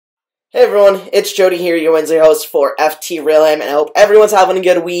Hey everyone, it's Jody here, your Wednesday host for FTRealM, and I hope everyone's having a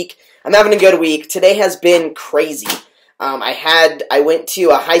good week. I'm having a good week. Today has been crazy. I went to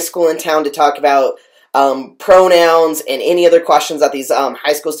a high school in town to talk about pronouns and any other questions that these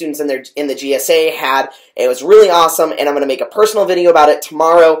high school students in the GSA had. It was really awesome, and I'm going to make a personal video about it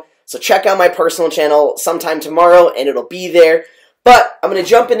tomorrow. So check out my personal channel sometime tomorrow, and it'll be there. But I'm going to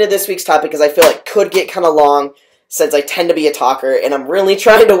jump into this week's topic because I feel it could get kind of long, since I tend to be a talker, and I'm really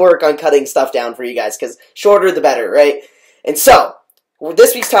trying to work on cutting stuff down for you guys, because shorter the better, right? And so,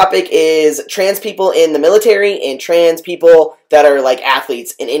 this week's topic is trans people in the military and trans people that are like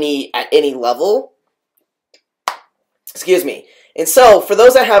athletes at any level. Excuse me. And so, for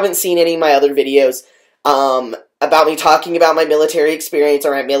those that haven't seen any of my other videos about me talking about my military experience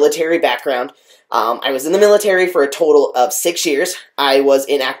or my military background, I was in the military for a total of 6 years. I was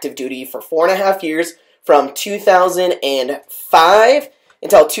in active duty for 4.5 years. From 2005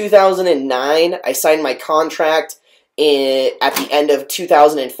 until 2009, I signed my contract at the end of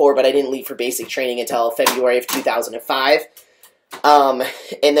 2004, but I didn't leave for basic training until February of 2005.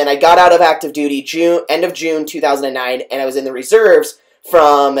 And then I got out of active duty end of June 2009, and I was in the reserves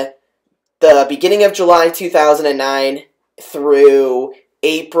from the beginning of July 2009 through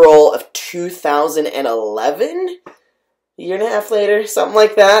April of 2011? A year and a half later, something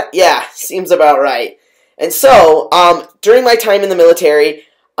like that? Yeah, seems about right. And so, during my time in the military,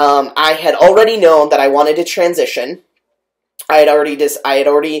 I had already known that I wanted to transition. I had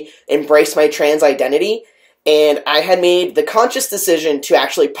already embraced my trans identity, and I had made the conscious decision to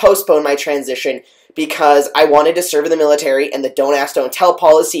actually postpone my transition because I wanted to serve in the military, and the Don't Ask, Don't Tell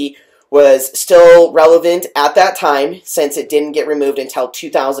policy was still relevant at that time, since it didn't get removed until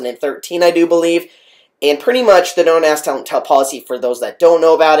 2013, I do believe. And pretty much the Don't Ask, Don't Tell policy, for those that don't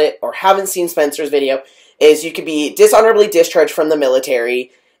know about it or haven't seen Spencer's video, is you could be dishonorably discharged from the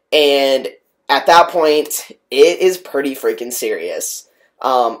military, and at that point, it is pretty freaking serious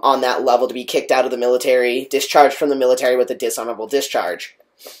on that level to be kicked out of the military, discharged from the military with a dishonorable discharge.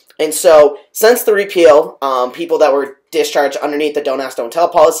 And so, since the repeal, people that were discharged underneath the Don't Ask, Don't Tell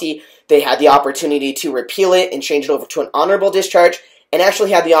policy, they had the opportunity to repeal it and change it over to an honorable discharge, and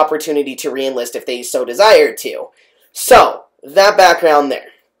actually had the opportunity to re-enlist if they so desired to. So, that background there.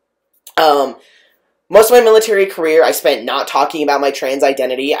 Most of my military career, I spent not talking about my trans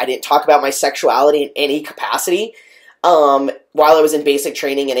identity. I didn't talk about my sexuality in any capacity. While I was in basic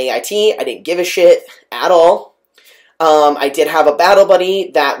training in AIT, I didn't give a shit at all. I did have a battle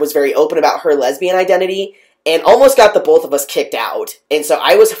buddy that was very open about her lesbian identity, and almost got the both of us kicked out. And so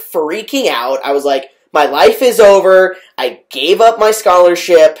I was freaking out. I was like, my life is over. I gave up my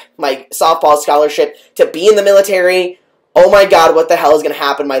scholarship, my softball scholarship, to be in the military. Oh my god, what the hell is going to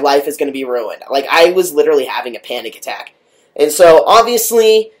happen? My life is going to be ruined. Like, I was literally having a panic attack. And so,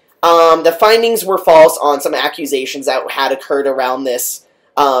 obviously, the findings were false on some accusations that had occurred around this,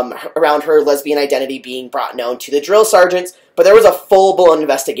 around her lesbian identity being brought known to the drill sergeants. But there was a full-blown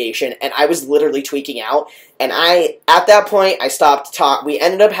investigation, and I was literally tweaking out. And at that point, I stopped talking. We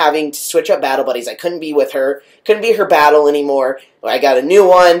ended up having to switch up battle buddies. I couldn't be with her. Couldn't be her battle anymore. I got a new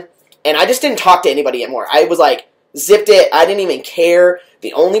one. And I just didn't talk to anybody anymore. I was like, zipped it. I didn't even care.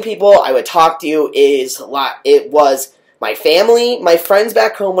 The only people I would talk to was my family, my friends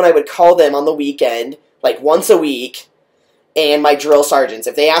back home when I would call them on the weekend, like once a week, and my drill sergeants.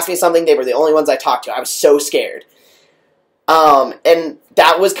 If they asked me something, they were the only ones I talked to. I was so scared. And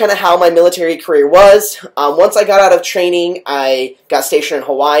that was kind of how my military career was. Once I got out of training, I got stationed in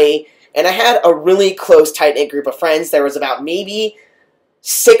Hawaii, and I had a really close, tight-knit group of friends. There was about maybe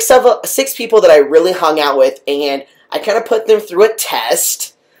six people that I really hung out with, and I kind of put them through a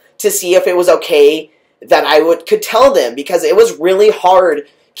test to see if it was okay that I could tell them, because it was really hard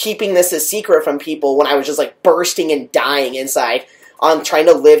keeping this a secret from people when I was just like bursting and dying inside on trying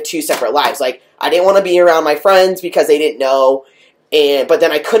to live two separate lives. Like, I didn't want to be around my friends because they didn't know, but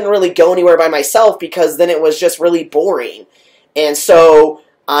then I couldn't really go anywhere by myself because then it was just really boring. And so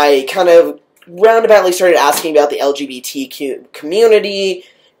I kind of roundaboutly started asking about the LGBTQ community,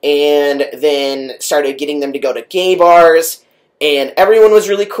 and then started getting them to go to gay bars, and everyone was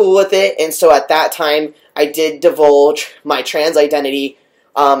really cool with it. And so at that time, I did divulge my trans identity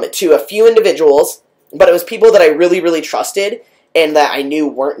to a few individuals, but it was people that I really, really trusted, and that I knew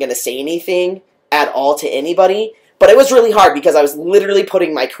weren't going to say anything at all to anybody. But it was really hard because I was literally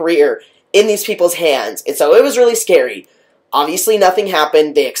putting my career in these people's hands, and so it was really scary. Obviously, nothing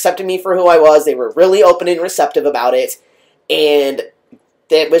happened. They accepted me for who I was. They were really open and receptive about it. And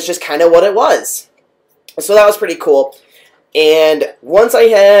it was just kind of what it was. So that was pretty cool. And once I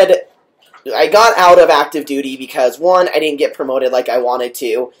had I got out of active duty because, one, I didn't get promoted like I wanted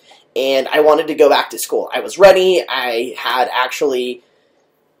to, and I wanted to go back to school. I was ready. I had actually,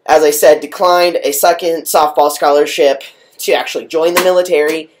 as I said, declined a second softball scholarship to actually join the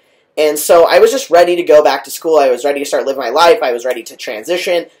military, and so I was just ready to go back to school. I was ready to start living my life. I was ready to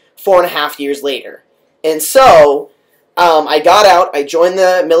transition 4.5 years later. And so I got out. I joined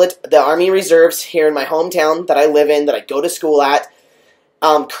the Army Reserves here in my hometown that I live in, that I go to school at.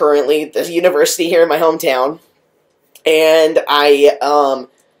 Currently, the university here in my hometown, and I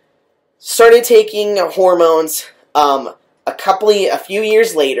started taking hormones a few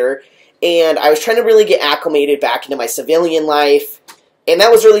years later, and I was trying to really get acclimated back into my civilian life, and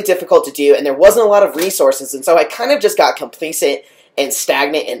that was really difficult to do, and there wasn't a lot of resources, and so I kind of just got complacent and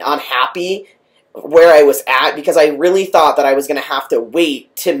stagnant and unhappy where I was at, because I really thought that I was going to have to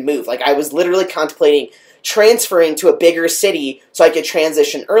wait to move. Like, I was literally contemplating transferring to a bigger city so I could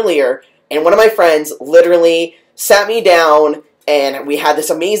transition earlier, and one of my friends literally sat me down, and we had this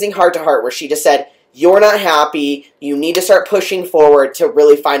amazing heart-to-heart where she just said, "You're not happy, you need to start pushing forward to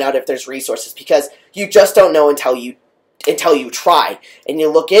really find out if there's resources, because you just don't know until you try, and you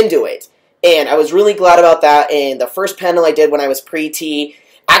look into it." And I was really glad about that, and the first panel I did when I was pre-T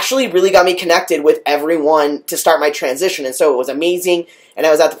actually really got me connected with everyone to start my transition, and so it was amazing, and I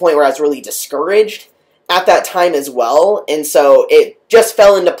was at the point where I was really discouraged at that time as well, and so it just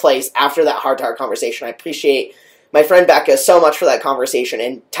fell into place after that heart-to-heart conversation. I appreciate my friend Becca so much for that conversation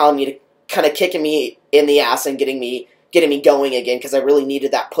and telling me to kind of kicking me in the ass and getting me going again, because I really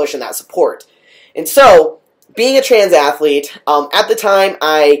needed that push and that support. And so, being a trans athlete, at the time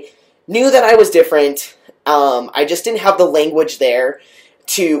I knew that I was different. I just didn't have the language there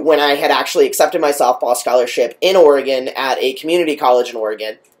to when I had actually accepted my softball scholarship in Oregon at a community college in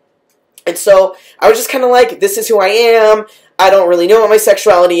Oregon. And so I was just kind of like, this is who I am. I don't really know what my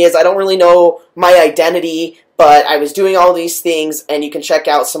sexuality is. I don't really know my identity, but I was doing all these things, and you can check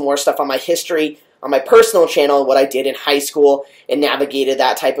out some more stuff on my history, on my personal channel, what I did in high school and navigated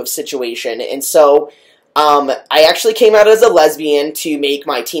that type of situation. And so I actually came out as a lesbian to make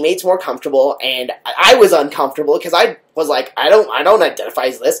my teammates more comfortable, and I was uncomfortable because I was like, I don't identify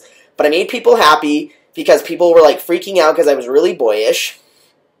as this, but I made people happy because people were like freaking out because I was really boyish.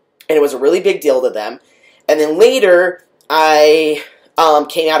 And it was a really big deal to them. And then later, I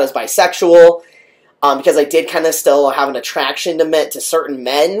came out as bisexual because I did kind of still have an attraction to certain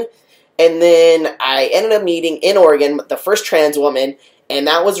men. And then I ended up meeting in Oregon the first trans woman, and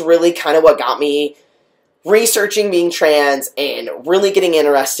that was really kind of what got me researching being trans and really getting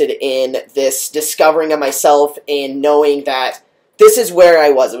interested in this discovering of myself and knowing that this is where I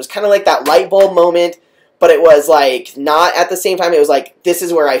was. It was kind of like that light bulb moment. But it was, like, not at the same time. It was like, this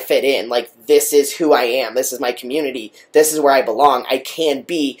is where I fit in. Like, this is who I am. This is my community. This is where I belong. I can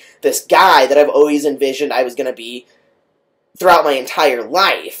be this guy that I've always envisioned I was going to be throughout my entire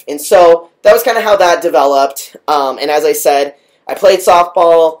life. And so that was kind of how that developed. And as I said, I played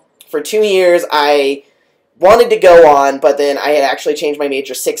softball for 2 years. I wanted to go on, but then I had actually changed my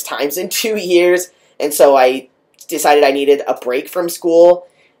major 6 times in 2 years. And so I decided I needed a break from school.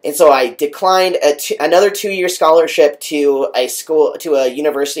 And so I declined another 2-year scholarship to a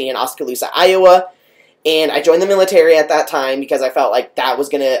university in Oskaloosa, Iowa, and I joined the military at that time because I felt like I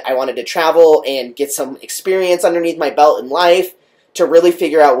wanted to travel and get some experience underneath my belt in life to really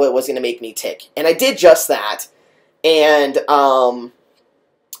figure out what was going to make me tick. And I did just that, and I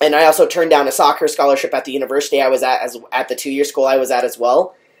also turned down a soccer scholarship at the university I was at the 2-year school I was at as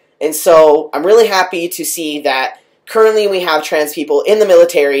well. And so I'm really happy to see that currently we have trans people in the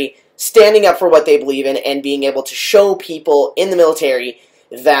military standing up for what they believe in and being able to show people in the military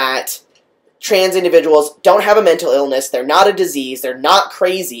that trans individuals don't have a mental illness, they're not a disease, they're not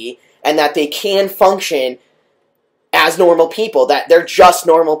crazy, and that they can function as normal people, that they're just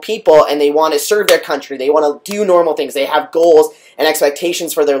normal people and they want to serve their country, they want to do normal things, they have goals and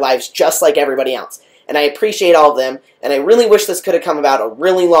expectations for their lives just like everybody else. And I appreciate all of them, and I really wish this could have come about a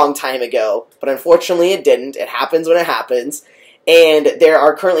really long time ago, but unfortunately it didn't. It happens when it happens. And there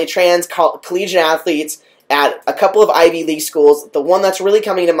are currently trans collegiate athletes at a couple of Ivy League schools. The one that's really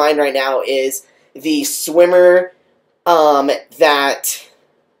coming to mind right now is the swimmer that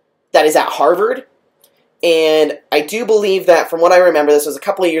is at Harvard. And I do believe that, from what I remember, this was a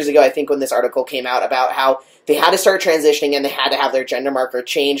couple of years ago, I think, when this article came out, about how they had to start transitioning and they had to have their gender marker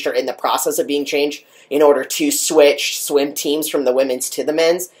changed or in the process of being changed in order to switch swim teams from the women's to the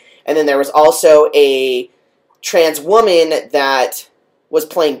men's. And then there was also a trans woman that was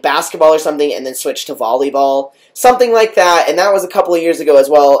playing basketball or something and then switched to volleyball. Something like that, and that was a couple of years ago as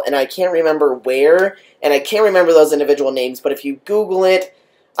well, and I can't remember where, and I can't remember those individual names, but if you Google it,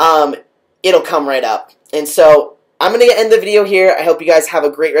 it'll come right up. And so I'm going to end the video here. I hope you guys have a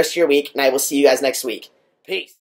great rest of your week, and I will see you guys next week. Peace.